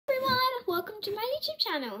welcome to my YouTube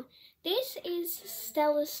channel. This is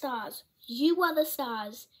Stellar Stars. You are the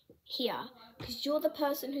stars here because you're the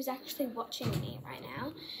person who's actually watching me right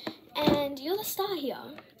now, and you're the star here.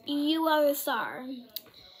 You are the star.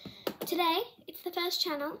 Today, it's the first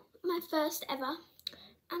channel, my first ever.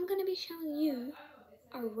 I'm going to be showing you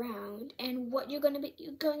around and what you're going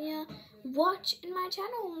to watch in my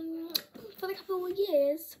channel for the couple of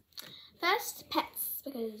years. First, pets,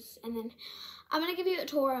 and then I'm going to give you a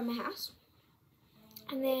tour of my house.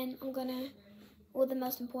 And then all the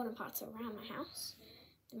most important parts around my house.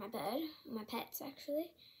 My bird, my pets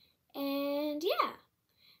actually. And yeah.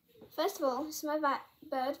 First of all, this is my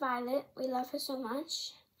bird Violet. We love her so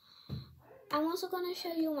much. I'm also going to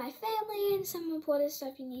show you my family and some important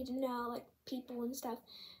stuff you need to know, like people and stuff,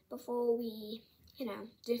 before we,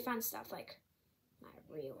 do fun stuff like my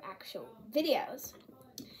real actual videos.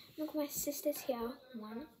 Look at my sisters here,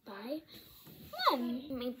 one by one.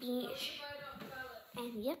 My beach.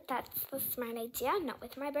 And yep, that's the smart idea, not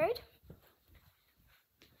with my bird.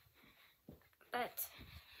 But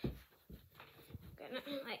I'm gonna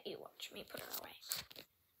let you watch me put her away. Get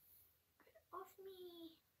it off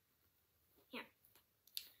me. Yeah.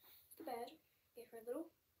 The bird. Give her a little.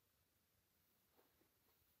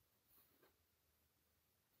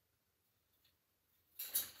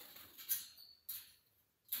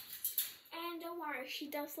 And don't worry, she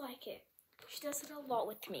does like it. She does it a lot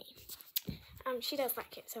with me. She does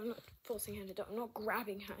like it, so I'm not forcing her to do it. I'm not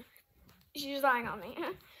grabbing her. She's lying on me.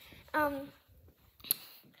 But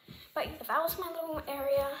yeah, that was my little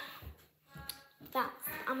area.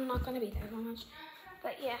 I'm not going to be there very much.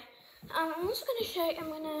 But yeah, I'm also going to show you, I'm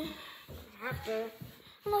going to have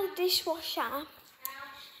another dishwasher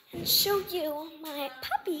and show you my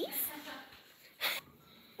puppies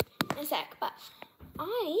in a sec. But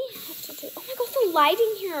I have to do, oh my god, the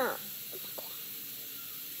lighting here.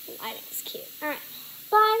 The lighting's cute. Alright,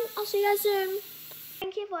 bye. I'll see you guys soon.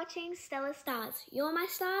 Thank you for watching Stellar Stars. You're my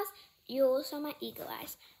stars. You're also my eagle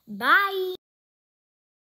eyes. Bye.